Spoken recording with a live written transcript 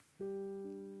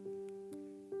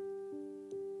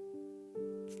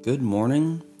Good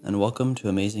morning, and welcome to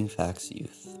Amazing Facts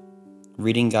Youth,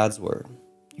 reading God's Word,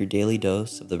 your daily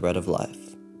dose of the bread of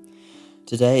life.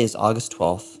 Today is August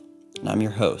 12th, and I'm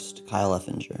your host, Kyle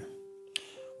Effinger.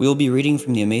 We will be reading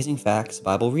from the Amazing Facts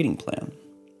Bible Reading Plan.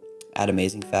 At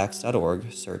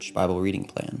amazingfacts.org, search Bible Reading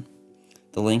Plan.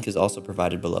 The link is also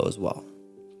provided below as well.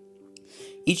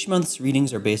 Each month's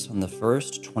readings are based on the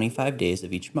first 25 days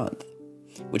of each month,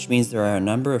 which means there are a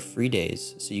number of free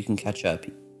days so you can catch up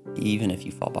even if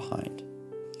you fall behind.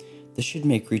 This should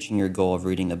make reaching your goal of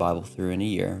reading the Bible through in a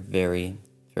year very,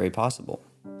 very possible.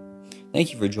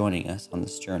 Thank you for joining us on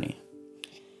this journey.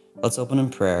 Let's open in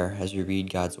prayer as we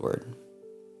read God's Word.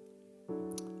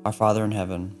 Our Father in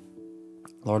heaven,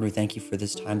 Lord, we thank you for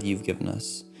this time that you've given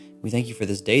us. We thank you for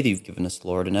this day that you've given us,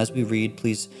 Lord. And as we read,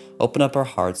 please open up our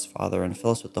hearts, Father, and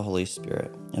fill us with the Holy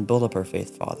Spirit and build up our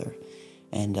faith, Father.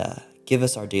 And give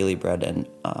us our daily bread and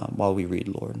while we read,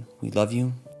 Lord. We love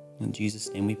you. In Jesus'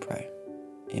 name we pray.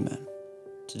 Amen.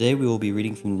 Today we will be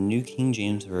reading from the New King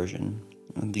James Version,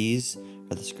 and these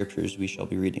are the scriptures we shall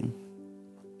be reading.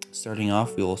 Starting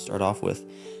off, we will start off with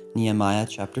Nehemiah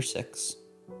chapter 6,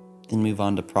 then move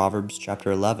on to Proverbs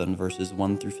chapter 11, verses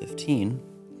 1 through 15,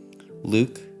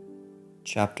 Luke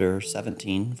chapter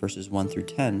 17, verses 1 through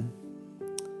 10,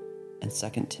 and 2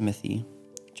 Timothy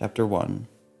chapter 1,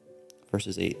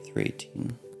 verses 8 through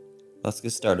 18. Let's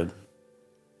get started.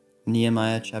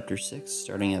 Nehemiah chapter 6,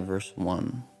 starting at verse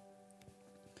 1.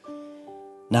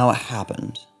 Now it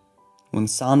happened, when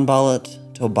Sanballat,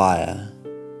 Tobiah,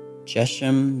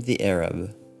 Geshem the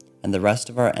Arab, and the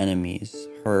rest of our enemies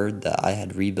heard that I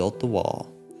had rebuilt the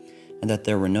wall, and that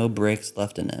there were no breaks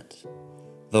left in it,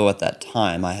 though at that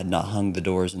time I had not hung the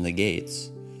doors and the gates,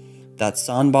 that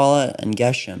Sanballat and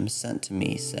Geshem sent to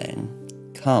me,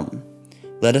 saying, Come,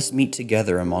 let us meet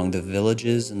together among the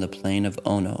villages in the plain of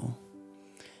Ono,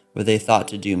 where they thought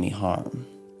to do me harm.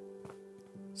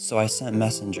 So I sent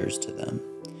messengers to them,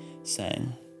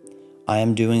 saying, I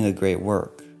am doing a great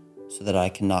work, so that I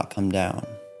cannot come down.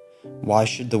 Why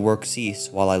should the work cease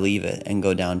while I leave it and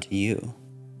go down to you?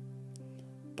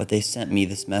 But they sent me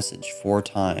this message 4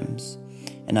 times,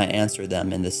 and I answered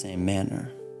them in the same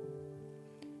manner.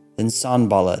 Then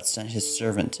Sanballat sent his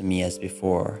servant to me as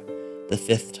before, the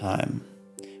 5th time,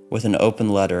 with an open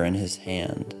letter in his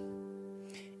hand.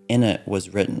 In it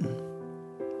was written,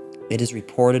 It is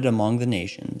reported among the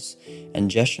nations, and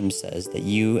Geshem says that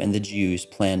you and the Jews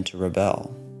plan to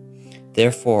rebel.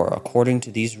 Therefore, according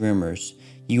to these rumors,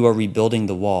 you are rebuilding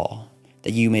the wall,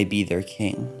 that you may be their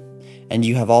king. And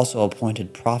you have also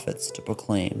appointed prophets to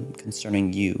proclaim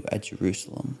concerning you at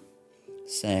Jerusalem,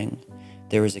 saying,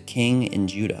 There is a king in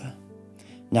Judah.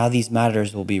 Now these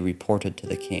matters will be reported to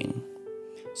the king.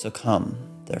 So come,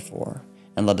 therefore,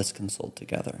 and let us consult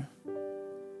together.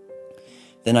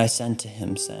 Then I sent to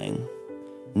him, saying,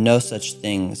 No such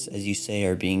things as you say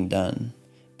are being done,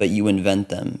 but you invent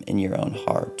them in your own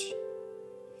heart.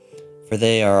 For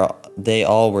they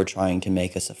all were trying to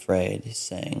make us afraid,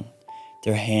 saying,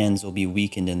 Their hands will be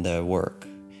weakened in their work,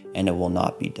 and it will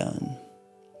not be done.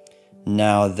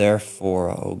 Now therefore,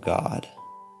 O God,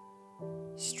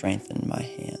 strengthen my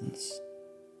hands.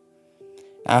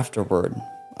 Afterward,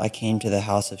 I came to the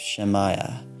house of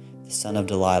Shemaiah, the son of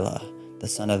Delilah, the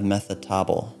son of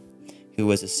Methatabel, who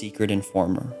was a secret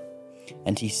informer.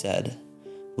 And he said,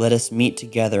 Let us meet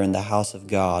together in the house of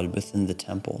God within the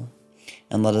temple,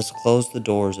 and let us close the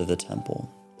doors of the temple,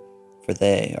 for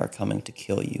they are coming to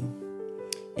kill you.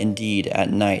 Indeed,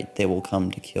 at night they will come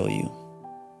to kill you.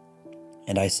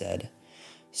 And I said,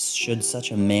 Should such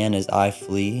a man as I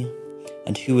flee?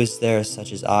 And who is there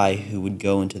such as I who would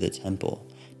go into the temple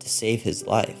to save his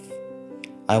life?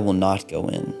 I will not go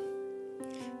in.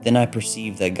 Then I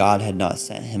perceived that God had not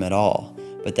sent him at all,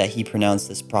 but that he pronounced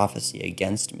this prophecy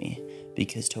against me,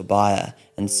 because Tobiah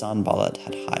and Sanballat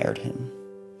had hired him.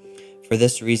 For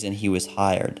this reason he was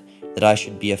hired, that I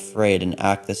should be afraid and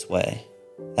act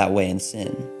that way in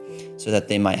sin, so that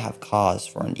they might have cause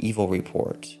for an evil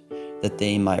report, that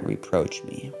they might reproach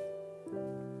me.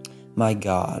 My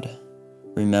God,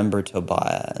 remember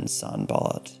Tobiah and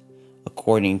Sanballat,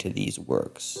 according to these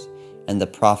works, and the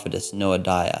prophetess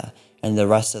Noadiah, and the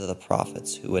rest of the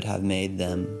prophets who would have made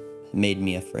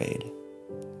me afraid.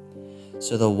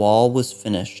 So the wall was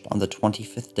finished on the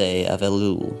 25th day of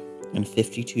Elul, in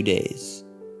 52 days.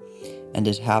 And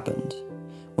it happened,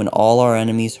 when all our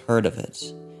enemies heard of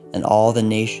it, and all the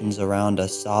nations around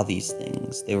us saw these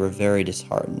things, they were very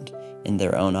disheartened in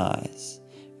their own eyes,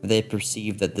 for they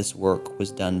perceived that this work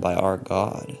was done by our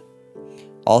God.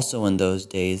 Also in those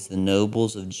days the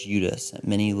nobles of Judah sent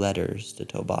many letters to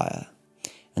Tobiah,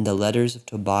 and the letters of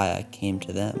Tobiah came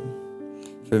to them.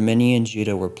 For many in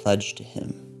Judah were pledged to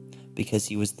him, because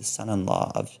he was the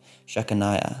son-in-law of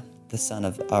Shechaniah, the son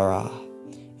of Arah,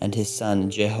 and his son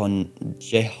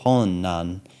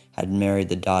Jehohanan had married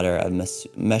the daughter of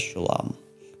Meshullam,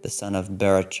 the son of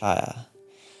Berechiah.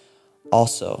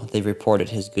 Also they reported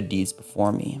his good deeds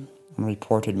before me, and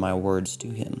reported my words to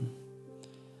him.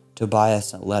 Tobiah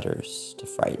sent letters to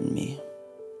frighten me.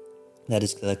 That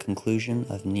is the conclusion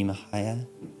of Nehemiah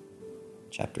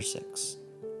chapter 6.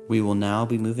 We will now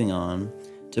be moving on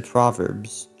to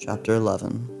Proverbs chapter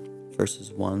 11,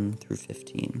 verses 1 through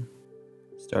 15.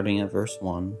 Starting at verse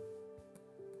 1.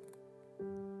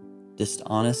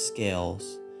 Dishonest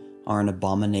scales are an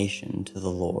abomination to the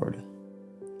Lord,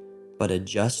 but a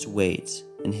just weight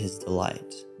in his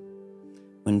delight.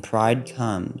 When pride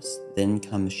comes, then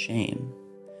comes shame,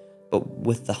 but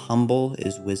with the humble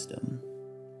is wisdom.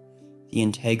 The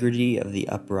integrity of the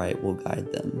upright will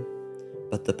guide them,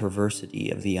 but the perversity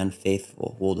of the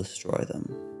unfaithful will destroy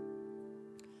them.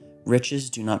 Riches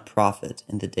do not profit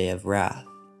in the day of wrath,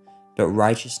 but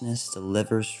righteousness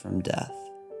delivers from death.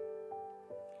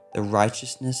 The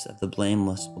righteousness of the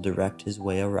blameless will direct his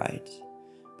way aright,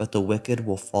 but the wicked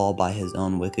will fall by his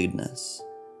own wickedness.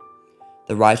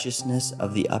 The righteousness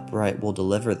of the upright will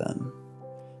deliver them,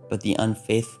 but the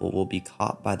unfaithful will be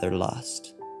caught by their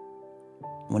lust.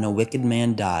 When a wicked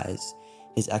man dies,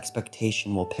 his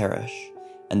expectation will perish,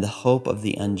 and the hope of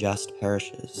the unjust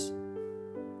perishes.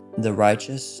 The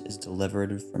righteous is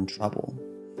delivered from trouble,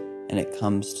 and it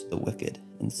comes to the wicked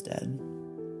instead.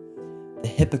 The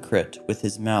hypocrite with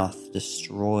his mouth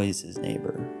destroys his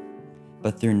neighbor,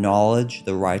 but through knowledge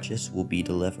the righteous will be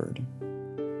delivered.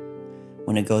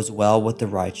 When it goes well with the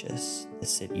righteous, the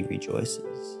city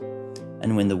rejoices,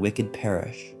 and when the wicked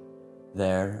perish,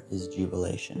 there is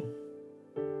jubilation.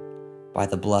 By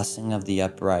the blessing of the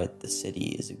upright the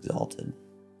city is exalted,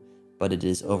 but it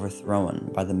is overthrown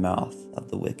by the mouth of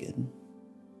the wicked.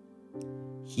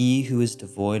 He who is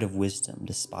devoid of wisdom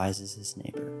despises his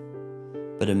neighbor,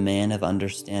 but a man of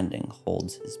understanding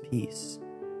holds his peace.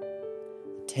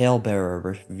 A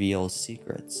talebearer reveals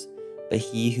secrets, but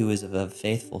he who is of a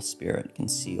faithful spirit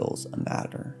conceals a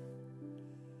matter.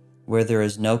 Where there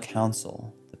is no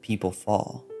counsel, the people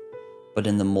fall, but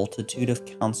in the multitude of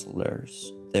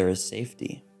counselors there is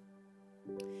safety.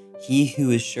 He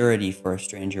who is surety for a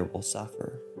stranger will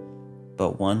suffer,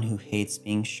 but one who hates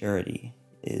being surety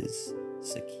is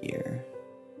secure.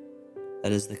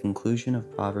 That is the conclusion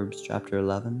of Proverbs chapter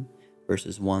 11,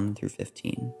 verses 1 through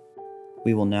 15.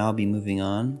 We will now be moving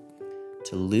on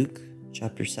to Luke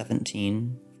chapter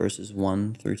 17, verses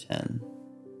 1 through 10.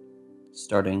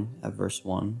 Starting at verse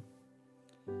 1.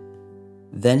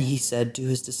 Then he said to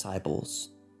his disciples,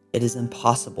 "It is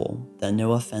impossible that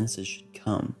no offenses should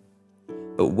come,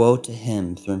 but woe to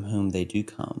him through whom they do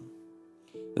come.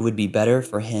 It would be better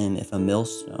for him if a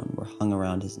millstone were hung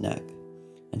around his neck,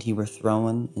 and he were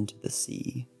thrown into the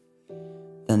sea,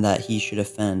 than that he should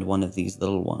offend one of these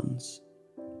little ones.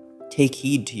 Take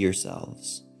heed to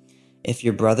yourselves. If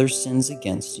your brother sins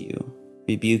against you,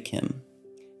 rebuke him,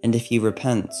 and if he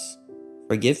repents,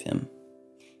 forgive him.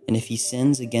 And if he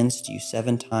sins against you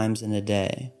 7 times in a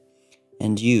day,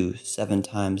 and you 7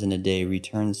 times in a day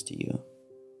returns to you,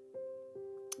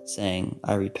 saying,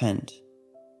 I repent,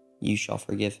 you shall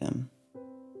forgive him."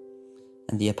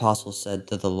 And the apostle said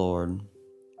to the Lord,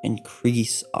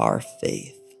 "Increase our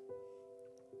faith."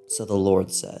 So the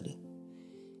Lord said,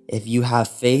 "If you have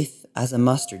faith as a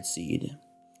mustard seed,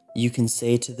 you can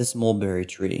say to this mulberry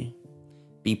tree,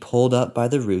 be pulled up by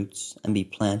the roots and be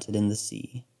planted in the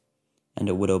sea, and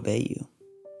it would obey you.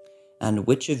 And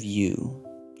which of you,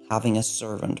 having a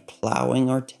servant plowing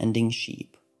or tending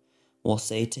sheep, will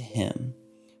say to him,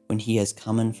 when he has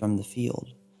come in from the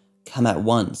field, come at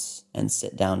once and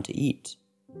sit down to eat?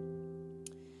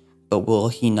 But will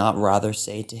he not rather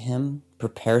say to him,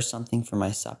 prepare something for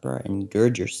my supper and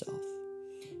gird yourself,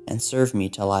 and serve me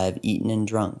till I have eaten and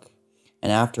drunk,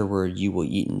 and afterward you will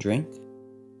eat and drink?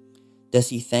 Does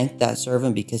he thank that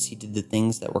servant because he did the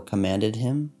things that were commanded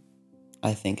him?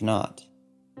 I think not.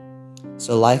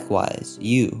 So likewise,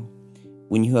 you,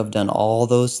 when you have done all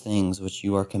those things which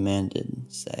you are commanded,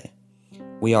 say,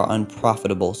 we are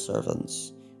unprofitable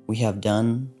servants. We have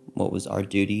done what was our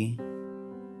duty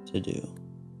to do."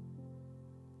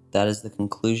 That is the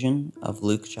conclusion of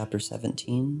Luke chapter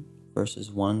 17,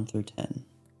 verses 1 through 10.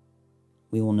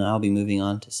 We will now be moving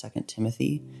on to 2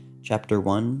 Timothy chapter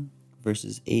 1,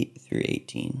 verses 8 through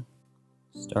 18.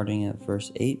 Starting at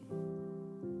verse 8.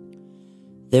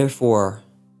 "Therefore,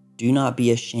 do not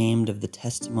be ashamed of the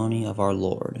testimony of our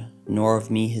Lord, nor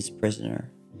of me his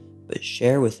prisoner, but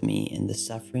share with me in the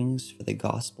sufferings for the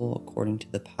gospel according to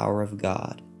the power of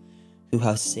God, who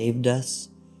has saved us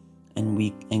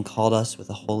and called us with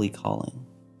a holy calling,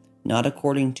 not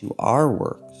according to our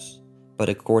works, but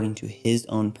according to his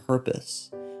own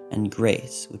purpose and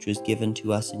grace, which was given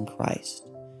to us in Christ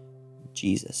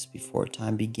Jesus before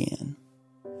time began,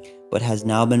 but has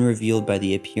now been revealed by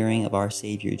the appearing of our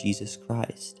Savior Jesus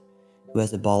Christ, who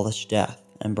has abolished death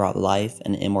and brought life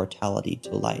and immortality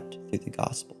to light through the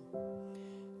gospel,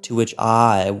 to which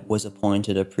I was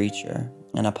appointed a preacher,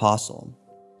 an apostle,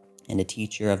 and a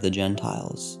teacher of the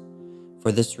Gentiles.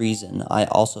 For this reason I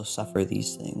also suffer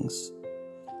these things.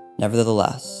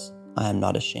 Nevertheless, I am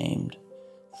not ashamed,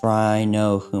 for I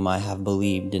know whom I have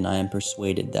believed, and I am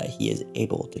persuaded that he is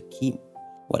able to keep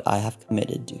what I have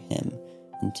committed to him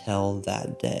until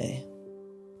that day.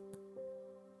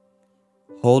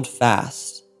 Hold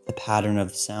fast the pattern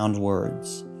of sound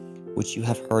words which you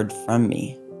have heard from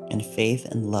me, and faith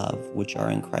and love which are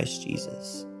in Christ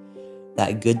Jesus.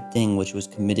 That good thing which was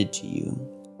committed to you,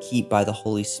 keep by the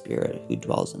Holy Spirit who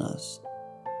dwells in us.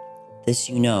 This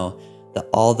you know, that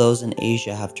all those in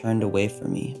Asia have turned away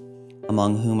from me,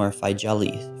 among whom are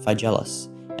Phygellus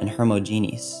and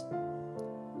Hermogenes.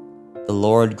 The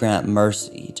Lord grant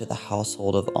mercy to the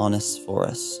household of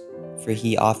Onesiphorus, for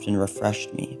he often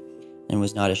refreshed me, and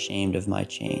was not ashamed of my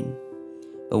chain.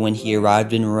 But when he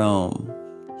arrived in Rome,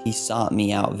 he sought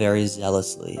me out very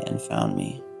zealously and found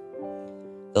me.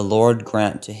 The Lord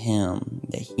grant to him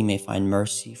that he may find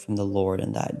mercy from the Lord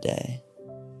in that day.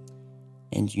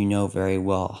 And you know very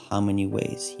well how many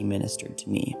ways he ministered to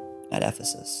me at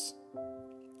Ephesus.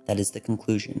 That is the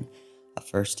conclusion of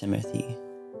 1 Timothy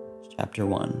chapter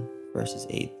 1, verses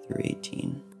 8 through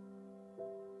 18.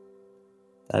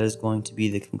 That is going to be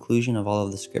the conclusion of all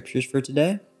of the scriptures for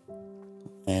today.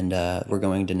 And we're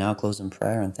going to now close in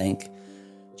prayer and thank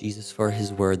Jesus for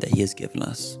his word that he has given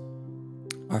us.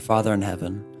 Our Father in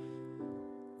heaven,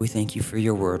 we thank you for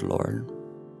your word, Lord.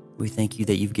 We thank you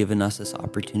that you've given us this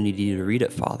opportunity to read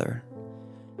it, Father.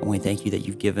 And we thank you that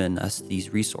you've given us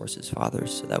these resources, Father,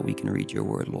 so that we can read your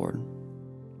word, Lord.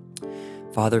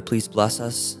 Father, please bless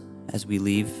us as we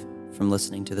leave from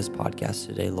listening to this podcast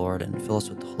today, Lord, and fill us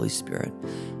with the Holy Spirit,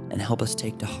 and help us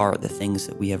take to heart the things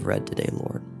that we have read today,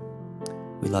 Lord.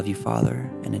 We love you, Father,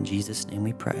 and in Jesus' name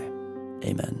we pray.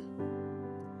 Amen.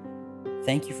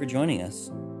 Thank you for joining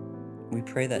us. We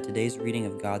pray that today's reading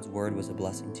of God's word was a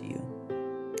blessing to you.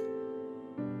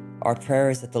 Our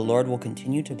prayer is that the Lord will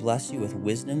continue to bless you with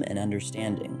wisdom and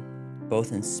understanding,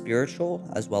 both in spiritual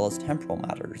as well as temporal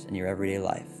matters in your everyday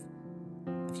life.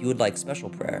 If you would like special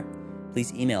prayer,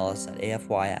 please email us at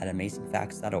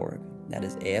afy@amazingfacts.org. That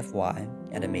is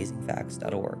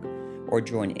afy@amazingfacts.org. Or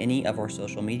join any of our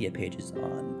social media pages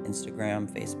on Instagram,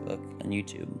 Facebook, and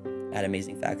YouTube at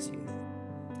Amazing Facts Youth.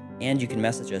 And you can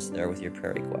message us there with your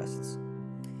prayer requests.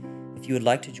 If you would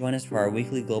like to join us for our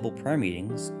weekly global prayer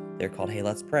meetings, they're called Hey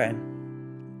Let's Pray.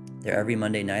 They're every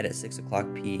Monday night at 6 o'clock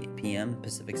p.m.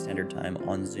 Pacific Standard Time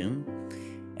on Zoom.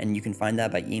 And you can find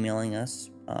that by emailing us,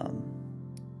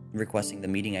 requesting the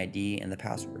meeting ID and the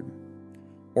password.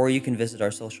 Or you can visit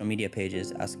our social media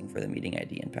pages asking for the meeting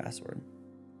ID and password.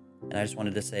 And I just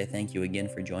wanted to say thank you again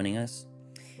for joining us.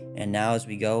 And now as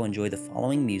we go, enjoy the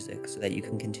following music so that you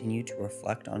can continue to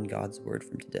reflect on God's word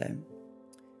from today.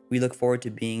 We look forward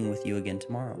to being with you again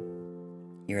tomorrow,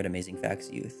 here at Amazing Facts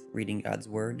Youth, reading God's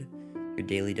word, your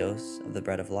daily dose of the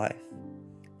bread of life.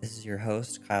 This is your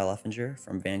host, Kyle Effinger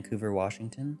from Vancouver,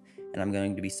 Washington, and I'm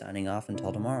going to be signing off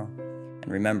until tomorrow.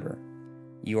 And remember,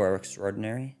 you are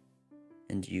extraordinary,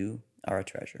 and you are a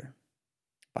treasure.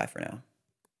 Bye for now.